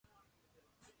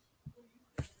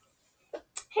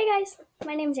Hi guys,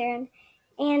 my name's Erin,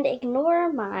 and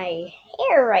ignore my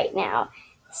hair right now.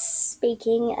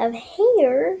 Speaking of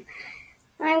hair,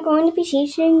 I'm going to be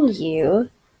teaching you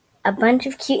a bunch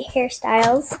of cute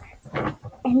hairstyles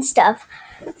and stuff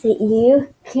that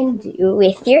you can do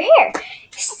with your hair.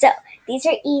 So, these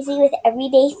are easy with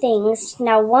everyday things.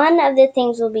 Now, one of the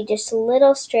things will be just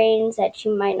little strains that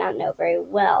you might not know very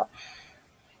well.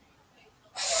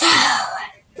 So,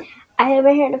 I have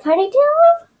my hair in a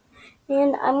ponytail.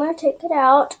 And I'm going to take it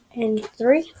out in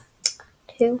 3,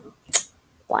 2,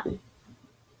 1.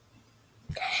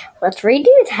 Let's redo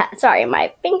that. Sorry,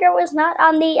 my finger was not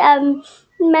on the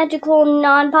magical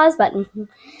non-pause button.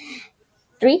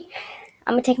 3.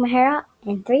 I'm going to take my hair out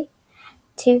in 3,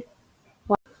 2,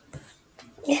 1.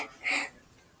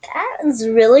 That was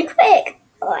really quick.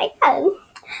 Oh my god.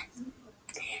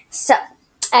 So,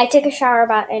 I took a shower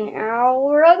about an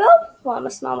hour ago. Well, I'm going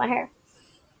to smell my hair.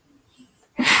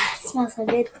 It smells so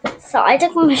good. So I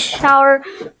took my shower.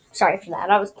 Sorry for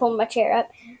that. I was pulling my chair up.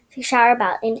 Took a shower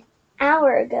about an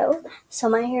hour ago. So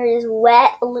my hair is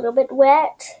wet, a little bit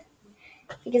wet,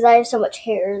 because I have so much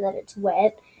hair that it's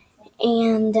wet.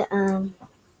 And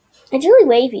it's really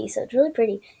wavy, so it's really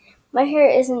pretty. My hair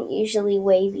isn't usually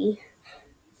wavy.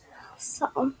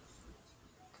 So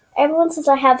everyone says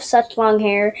I have such long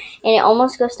hair, and it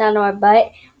almost goes down to my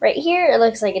butt. Right here, it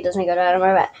looks like it doesn't go down to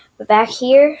my butt. But back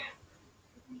here,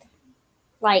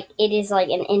 like, it is like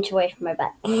an inch away from my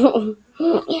butt. I don't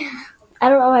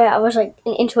know why I was like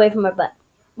an inch away from my butt.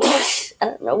 I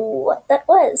don't know what that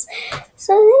was.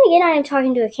 So then again, I am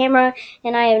talking to a camera,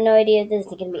 and I have no idea if this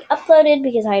is going to be uploaded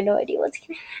because I have no idea what's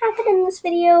going to happen in this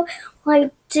video. Well,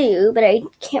 I do, but I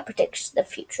can't predict the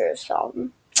future, so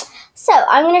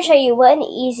I'm going to show you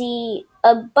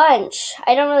a bunch.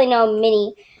 I don't really know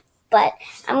many, but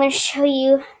I'm going to show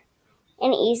you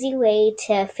an easy way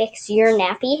to fix your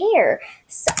nappy hair.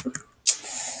 So,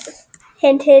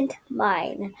 hint, hint,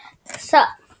 mine. So,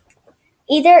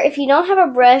 either if you don't have a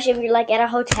brush, if you're like at a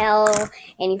hotel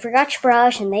and you forgot your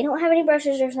brush and they don't have any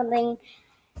brushes or something,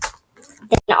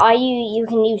 then you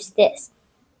can use this.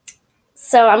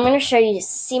 So, I'm going to show you.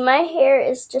 See, my hair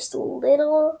is just a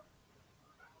little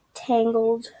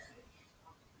tangled.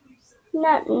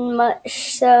 Not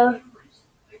much, so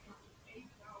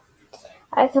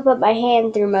I could put my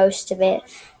hand through most of it,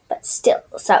 but still,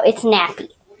 so it's nappy.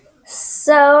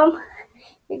 So,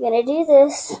 you're going to do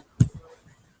this.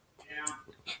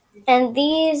 And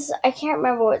these, I can't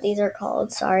remember what these are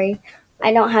called, sorry.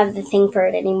 I don't have the thing for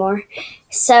it anymore.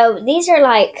 So, these are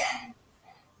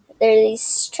they're these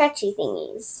stretchy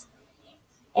thingies.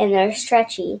 And they're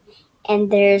stretchy.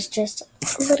 And there's just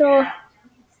a little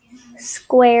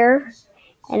square,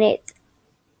 and it's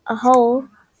a hole.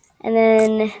 And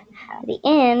then at the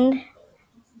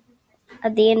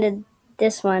end of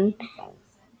this one,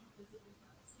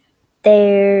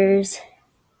 there's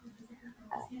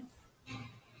a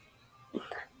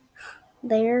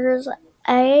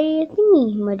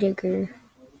thingy-majigger.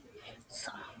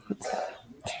 So,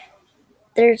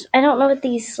 I don't know what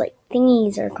these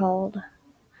thingies are called.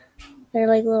 They're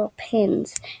like little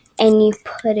pins, and you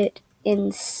put it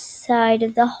inside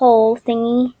of the hole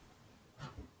thingy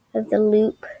of the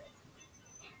loop.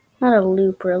 Not a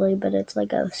loop really, but it's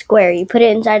like a square. You put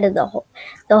it inside of the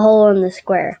hole in the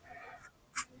square.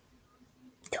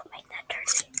 Don't make that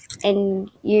dirty.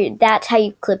 And that's how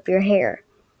you clip your hair.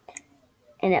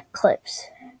 And it clips.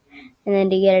 And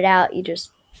then to get it out, you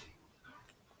just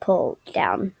pull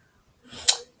down.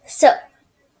 So,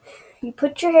 you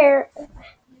put your hair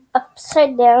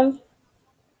upside down.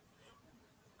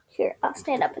 Here, I'll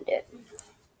stand up and do it.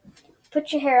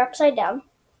 Put your hair upside down.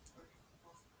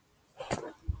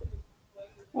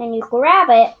 And you grab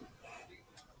it.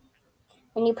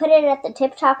 And you put it at the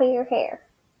tip top of your hair.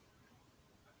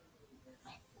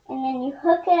 And then you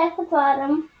hook it at the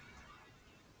bottom.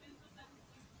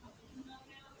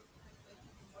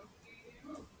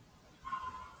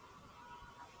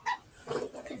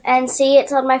 And see,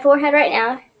 it's on my forehead right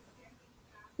now.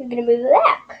 You're going to move it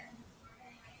back.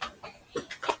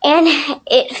 And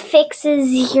it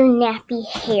fixes your nappy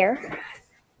hair.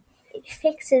 It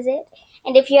fixes it.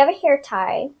 And if you have a hair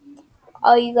tie,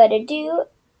 all you got to do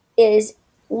is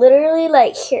literally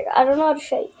here. I don't know how to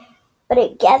show you. But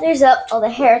it gathers up all the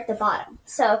hair at the bottom.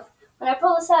 So when I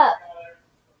pull this up,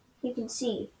 you can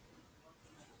see.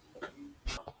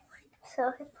 So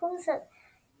if I pull this up,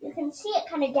 you can see it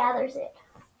kind of gathers it.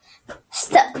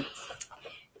 So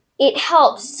it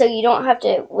helps so you don't have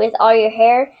to with all your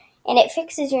hair, and it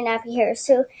fixes your nappy hair.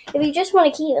 So if you just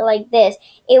want to keep it like this,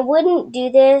 it wouldn't do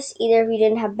this either if you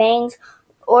didn't have bangs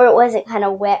or it wasn't kind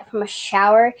of wet from a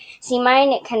shower. See,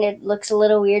 mine, it kind of looks a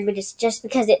little weird, but it's just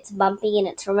because it's bumpy and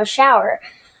it's from a shower.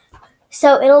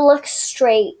 So it'll look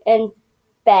straight and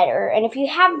better. And if you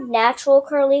have natural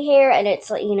curly hair and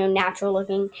it's, natural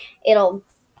looking, it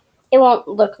won't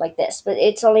look like this. But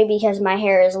it's only because my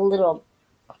hair is a little,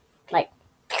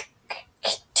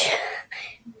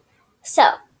 So,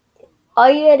 all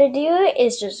you gotta do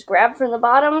is just grab from the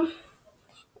bottom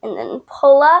and then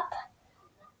pull up,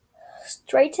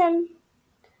 straighten,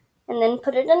 and then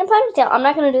put it in a ponytail. I'm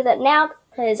not gonna do that now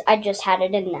because I just had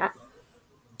it in that.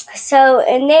 So,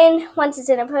 and then once it's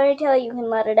in a ponytail, you can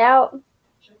let it out.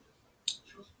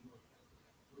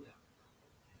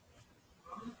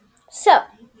 So,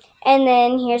 and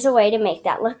then here's a way to make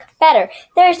that look better.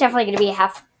 There's definitely going to be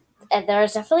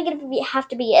have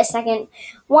to be a second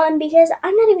one because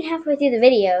I'm not even halfway through the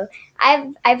video.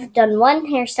 I've done one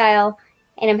hairstyle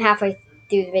and I'm halfway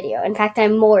through the video. In fact,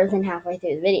 I'm more than halfway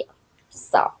through the video.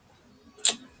 So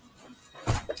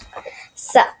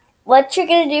what you're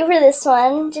going to do for this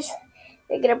one,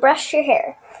 you're going to brush your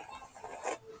hair.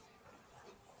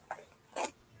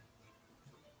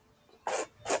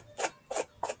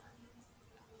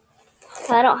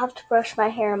 I don't have to brush my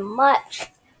hair much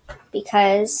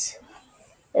because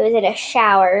it was in a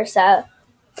shower, so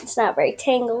it's not very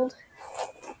tangled.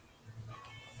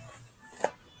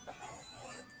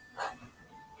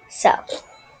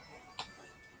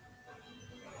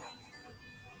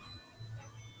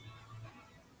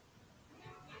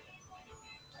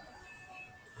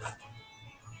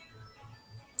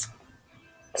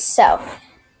 So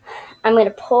I'm going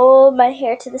to pull my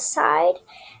hair to the side,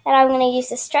 and I'm going to use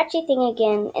the stretchy thing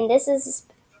again,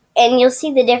 and you'll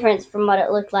see the difference from what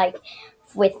it looked like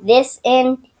with this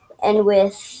in and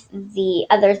with the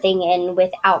other thing in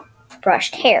without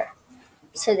brushed hair.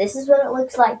 So this is what it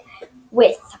looks like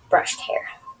with brushed hair.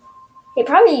 It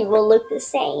probably will look the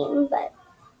same, but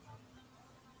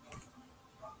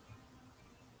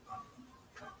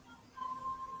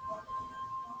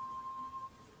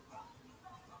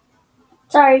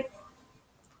sorry.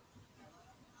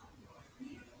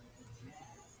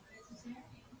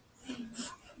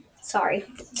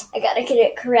 I gotta get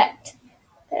it correct.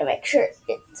 Gotta make sure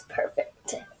it's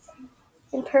perfect.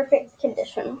 In perfect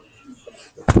condition.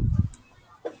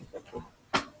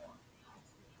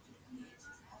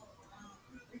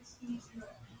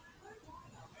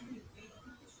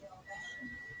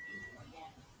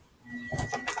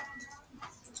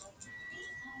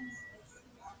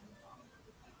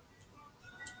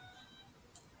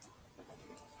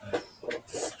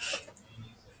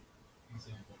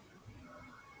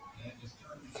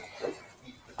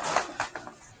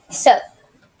 So,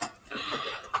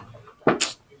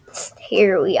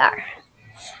 here we are.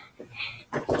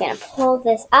 I'm going to pull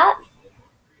this up.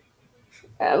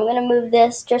 I'm going to move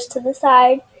this just to the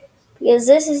side because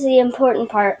this is the important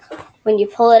part. When you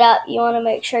pull it up, you want to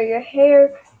make sure your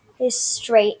hair is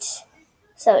straight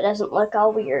so it doesn't look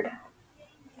all weird.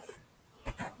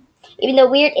 Even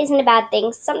though weird isn't a bad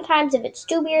thing, sometimes if it's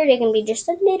too weird, it can be just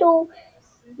a little,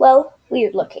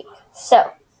 weird looking.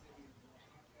 So,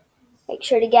 make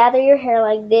sure to gather your hair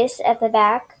like this at the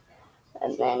back,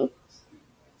 and then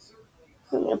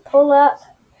I'm going to pull up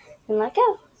and let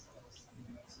go.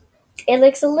 It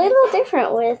looks a little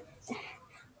different with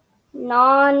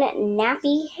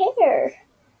non-nappy hair.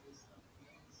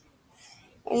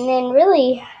 And then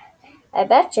really, I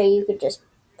betcha you could just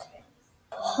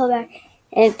pull back.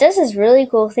 And it does this really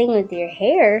cool thing with your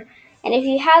hair. And if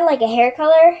you had like a hair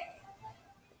color,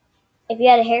 if you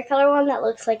had a hair color one that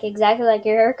looks like exactly like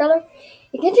your hair color,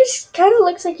 it can just kind of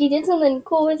looks like you did something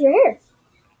cool with your hair.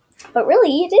 But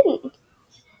really, you didn't.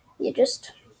 You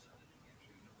just,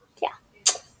 yeah.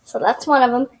 So that's one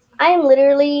of them. I'm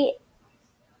literally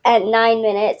at 9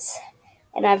 minutes,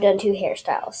 and I've done 2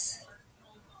 hairstyles.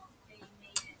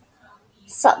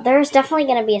 So there's definitely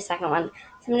going to be a second one.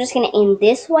 So I'm just going to end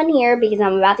this one here because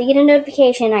I'm about to get a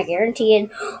notification. I guarantee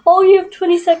it. Oh, you have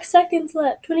 26 seconds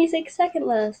left. 26 seconds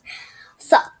left.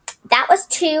 So that was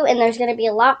 2, and there's going to be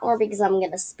a lot more because I'm going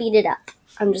to speed it up.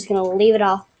 I'm just going to leave it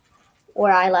off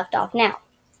where I left off now.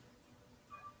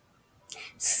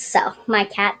 So my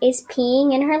cat is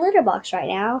peeing in her litter box right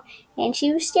now, and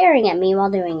she was staring at me while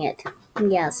doing it.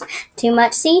 Yes, too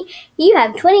much. See, you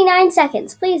have 29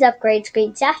 seconds. Please upgrade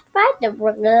screen satisfied.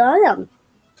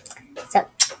 So,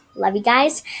 love you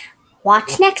guys.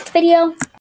 Watch next video.